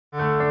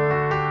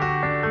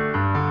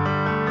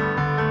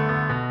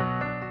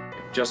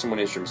Justin, what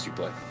instruments do you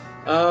play?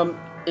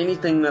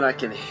 Anything that I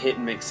can hit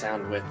and make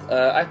sound with.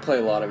 I play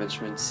a lot of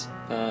instruments.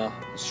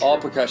 All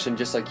percussion,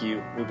 just like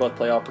you. We both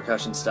play all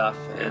percussion stuff.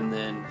 Yeah. And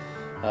then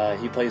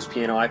he plays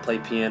piano, I play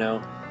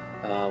piano.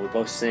 We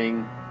both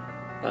sing.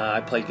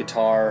 I play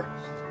guitar.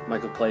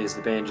 Michael plays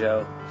the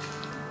banjo.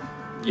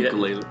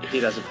 Ukulele. He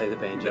doesn't play the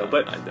banjo, No,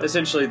 but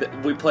essentially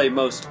we play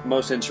most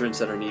instruments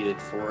that are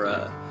needed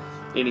for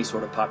any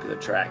sort of popular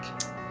track.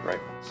 Right.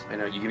 I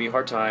know you give me a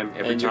hard time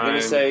every and time. You're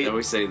gonna say I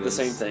always say this.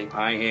 The same thing.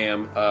 I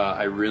am.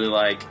 I really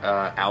like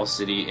Owl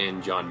City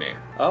and John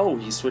Mayer. Oh,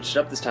 you switched it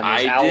up this time.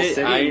 I Owl did.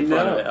 City I in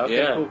front of know. it. Okay,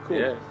 Yeah, cool.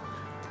 Yeah.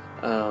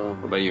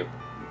 What about you?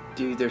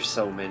 Dude, there's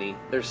so many.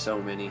 There's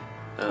so many.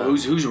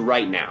 Who's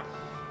right now?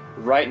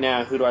 Right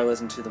now, who do I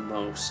listen to the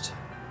most?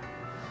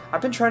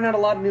 I've been trying out a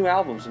lot of new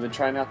albums. I've been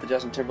trying out the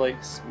Justin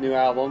Timberlake's new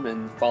album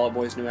and Fall Out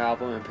Boy's new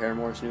album and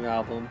Paramore's new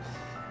album.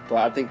 But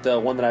I think the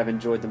one that I've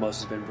enjoyed the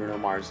most has been Bruno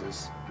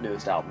Mars's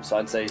newest album. So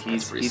I'd say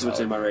he's what's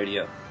in my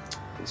radio.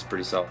 It's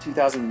pretty solid.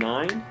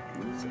 2009?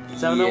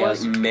 Is that when that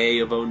was? May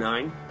of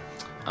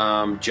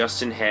 2009.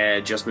 Justin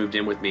had just moved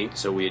in with me,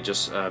 so we had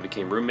just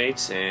became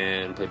roommates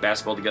and played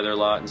basketball together a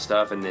lot and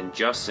stuff. And then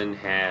Justin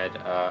had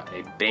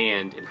a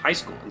band in high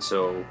school, and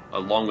so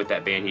along with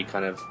that band, he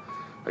kind of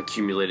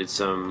accumulated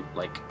some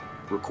like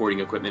recording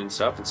equipment and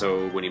stuff. And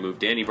so when he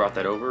moved in, he brought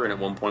that over, and at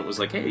one point was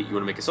like, "Hey, you want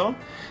to make a song?"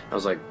 I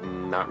was like,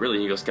 "Not really."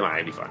 And he goes, "Come on,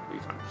 it'd be fun.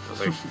 It'd be fun." I was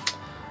like,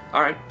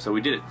 "All right." So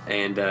we did it,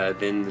 and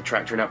then the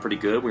track turned out pretty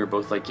good. We were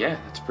both like, "Yeah,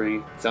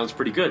 sounds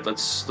pretty good.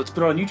 Let's put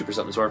it on YouTube or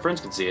something so our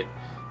friends can see it,"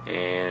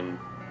 and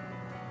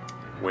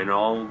went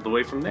all the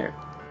way from there.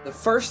 The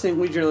first thing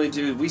we generally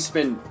do, we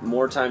spend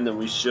more time than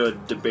we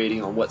should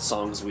debating on what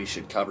songs we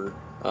should cover,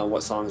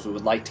 what songs we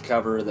would like to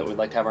cover, that we'd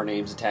like to have our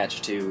names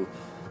attached to.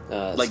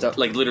 Like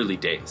literally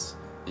days.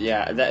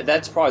 Yeah,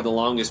 that's probably the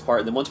longest part.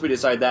 And then once we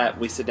decide that,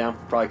 we sit down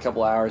for probably a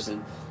couple hours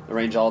and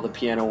arrange all the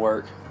piano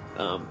work.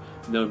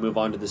 And then we move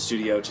on to the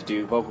studio to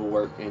do vocal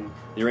work, and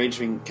the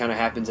arrangement kind of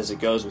happens as it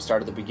goes. We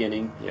start at the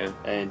beginning. Yeah.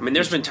 And I mean,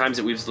 there's been times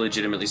that we've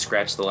legitimately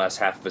scratched the last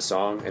half of a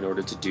song in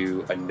order to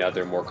do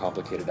another more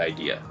complicated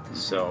idea. Mm-hmm.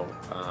 So,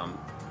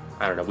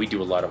 I don't know, we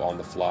do a lot of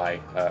on-the-fly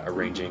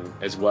arranging,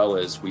 as well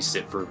as we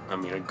sit for,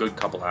 a good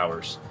couple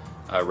hours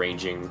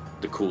arranging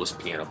the coolest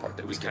piano part.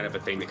 That was kind of a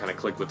thing that kind of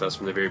clicked with us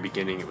from the very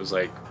beginning. It was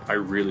like, I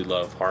really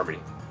love harmony.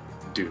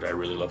 Dude, I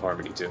really love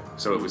harmony too.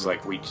 So it was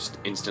like, we just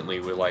instantly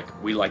were like,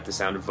 we like the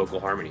sound of vocal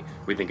harmony.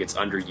 We think it's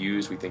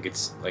underused, we think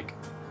it's like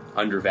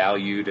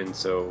undervalued, and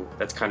so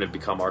that's kind of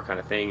become our kind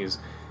of thing, is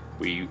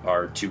we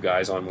are two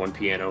guys on one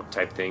piano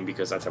type thing,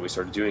 because that's how we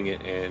started doing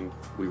it, and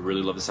we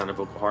really love the sound of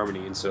vocal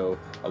harmony, and so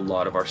a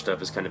lot of our stuff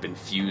has kind of been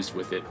fused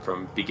with it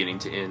from beginning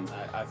to end.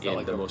 I feel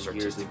like the most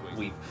artistic way.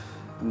 We've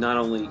not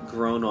only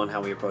grown on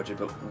how we approach it,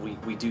 but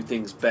we do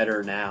things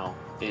better now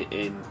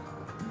in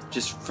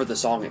just for the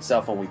song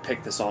itself. When we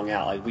pick the song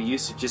out, like we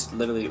used to just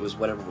literally, it was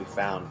whatever we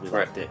found, we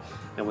liked it,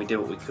 and we did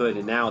what we could.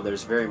 And now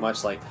there's very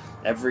much like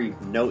every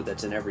note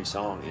that's in every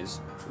song is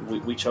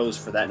we chose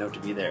for that note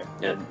to be there.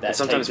 Yeah. And that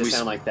sometimes we we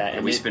sound like that,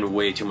 and we spend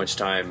way too much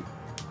time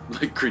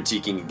like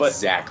critiquing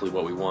exactly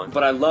what we want.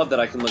 But I love that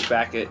I can look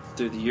back at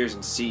through the years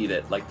and see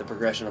that like the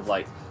progression of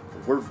like,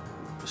 we're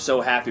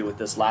so happy with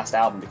this last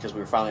album because we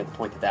were finally at the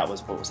point that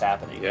was what was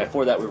happening. Yeah.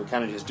 Before that, we were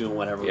kind of just doing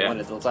whatever we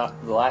wanted. The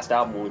last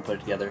album when we put it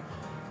together,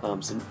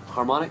 some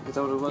harmonic, is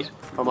that what it was?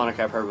 Yeah. Harmonic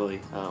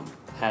Hyperbole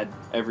had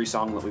every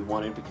song that we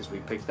wanted because we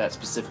picked that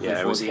specifically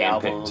for the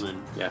album,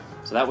 and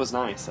so that was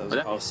nice.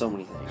 That was so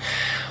many things.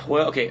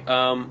 Well, okay,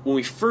 when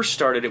we first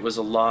started, it was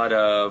a lot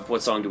of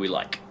what song do we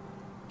like.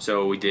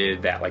 So we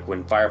did that. Like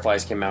when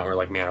Fireflies came out, we were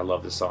like, man, I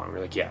love this song. We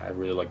were like, yeah, I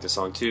really like this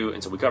song too,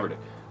 and so we covered it.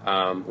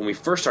 When we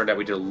first started out,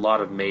 we did a lot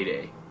of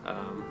Mayday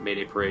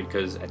Parade,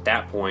 because at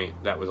that point,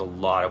 that was a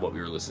lot of what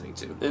we were listening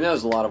to. And that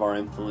was a lot of our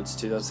influence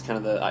too. That was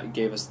kind of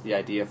gave us the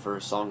idea for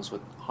songs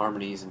with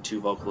harmonies and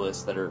two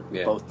vocalists that are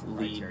both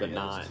lead but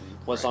not.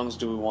 What songs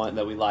do we want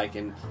that we like,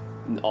 and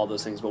all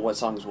those things, but what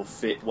songs will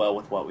fit well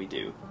with what we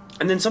do.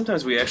 And then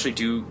sometimes we actually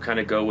do kind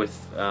of go with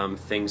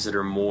things that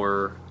are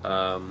more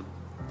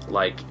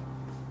like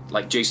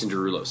Jason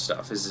Derulo's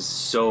stuff. This is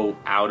so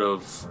out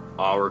of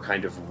our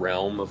kind of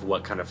realm of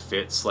what kind of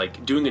fits.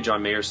 Like doing a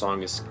John Mayer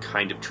song is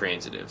kind of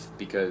transitive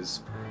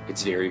because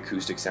it's very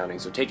acoustic sounding.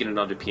 So taking it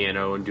onto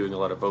piano and doing a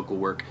lot of vocal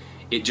work,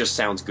 it just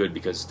sounds good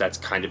because that's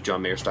kind of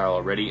John Mayer style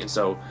already. And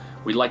so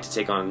we like to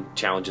take on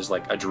challenges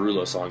like a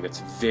Derulo song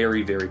that's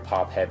very, very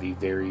pop heavy,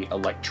 very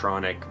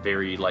electronic,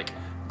 very like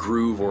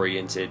groove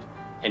oriented,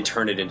 and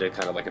turn it into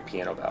kind of like a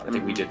piano ballad. I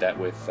think we did that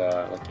with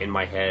like In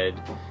My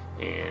Head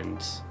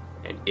and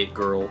It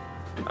Girl,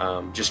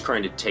 just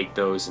trying to take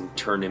those and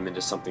turn them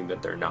into something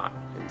that they're not.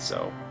 And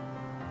so,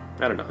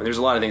 I don't know. And there's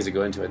a lot of things that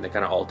go into it, and they're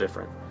kind of all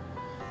different.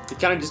 It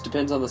kind of just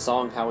depends on the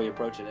song, how we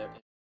approach it.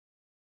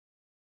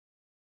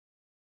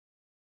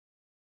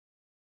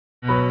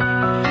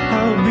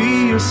 I'll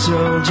be your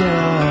soldier,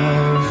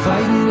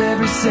 fighting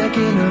every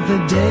second of the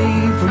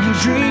day for your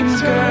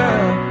dreams,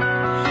 girl.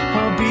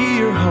 I'll be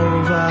your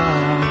Hova,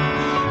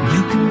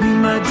 You can be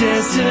my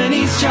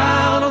destiny's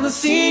child on the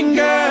scene,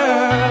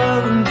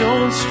 girl. And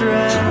don't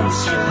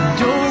stress,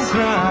 don't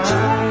cry.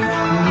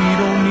 We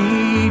don't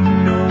need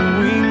no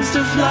wings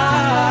to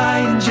fly.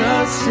 And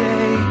just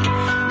take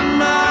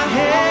my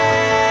hand.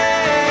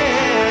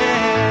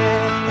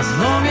 As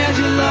long as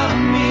you love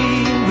me,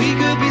 we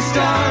could be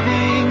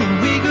starving, and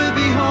we could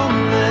be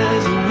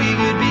homeless, and we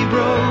could be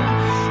broke.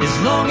 As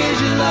long as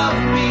you love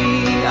me,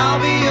 I'll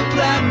be your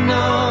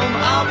platinum,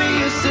 I'll be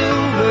your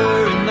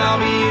silver, and I'll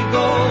be your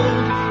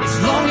gold. As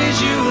long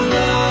as you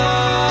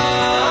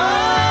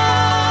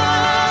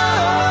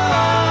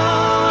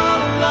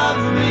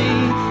love me,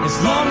 as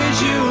long as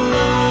you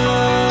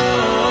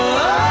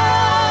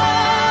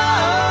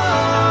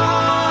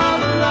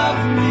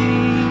love me.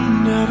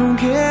 And I don't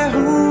care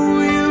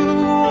who you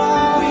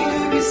are, we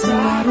could be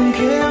starving. I don't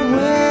care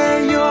where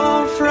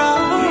you're from,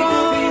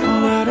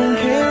 I don't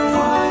care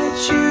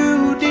what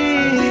you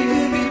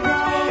did,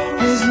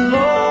 as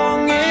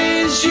long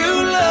as you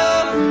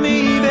love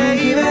me,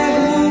 baby.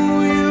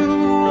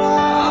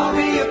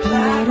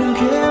 I don't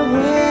care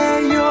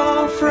where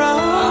you're from,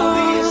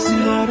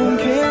 I don't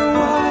care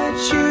what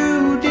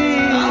you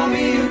did,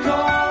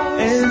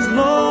 as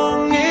long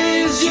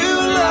as you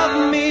love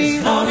me.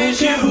 As long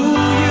as you who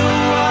you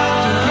are,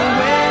 don't care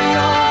where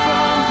you're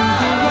from, don't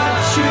care what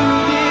you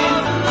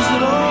did, as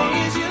long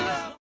as you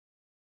love me.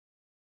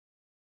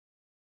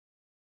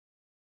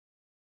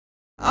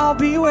 I'll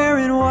be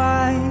wearing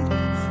white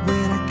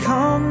when I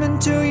come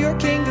into your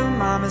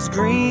kingdom. I'm as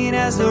green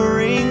as the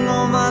ring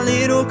on my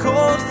little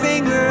cold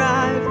finger.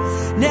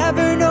 I've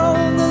never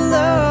known the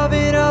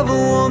loving of a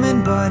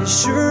woman, but it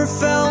sure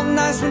felt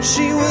nice when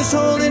she was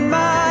holding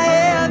my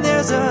hand.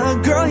 There's a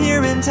girl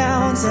here in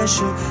town, says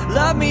she'll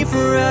love me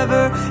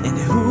forever, and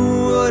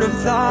who would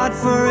have thought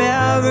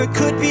forever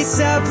could be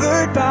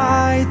severed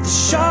by the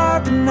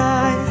sharp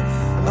knife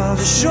of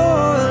the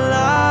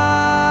shoreline.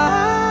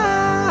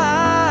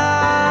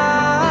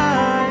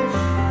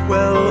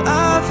 Well,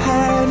 I've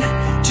had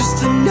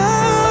just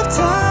enough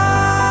time.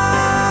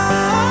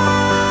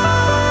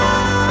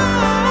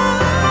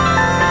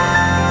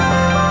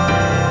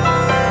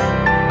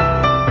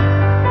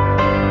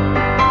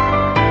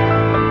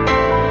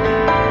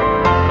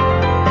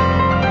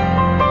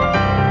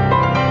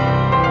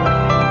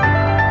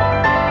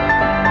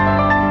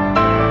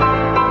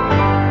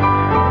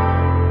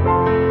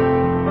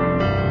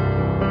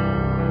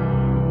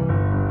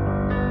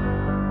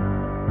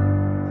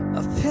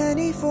 A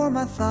penny for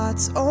my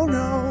thoughts, oh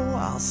no,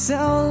 I'll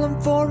sell them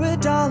for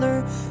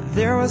 $1.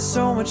 There was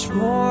so much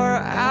more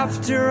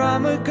after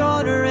I'm a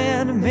goner,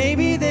 and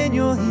maybe then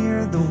you'll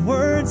hear the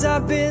words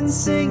I've been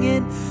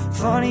singing.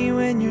 Funny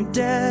when you're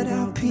dead,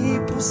 how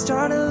people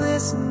started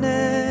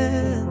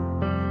listening.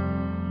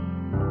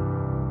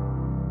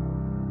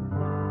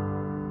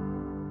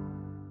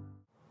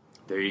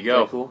 There you go.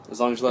 Very cool. As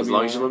long as you love As me.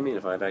 long as you love me, and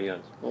if I die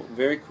young. Well,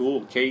 very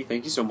cool. Katie,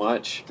 thank you so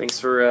much. Thanks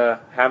for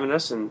having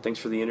us, and thanks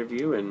for the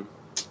interview, and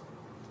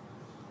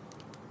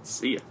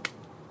see ya.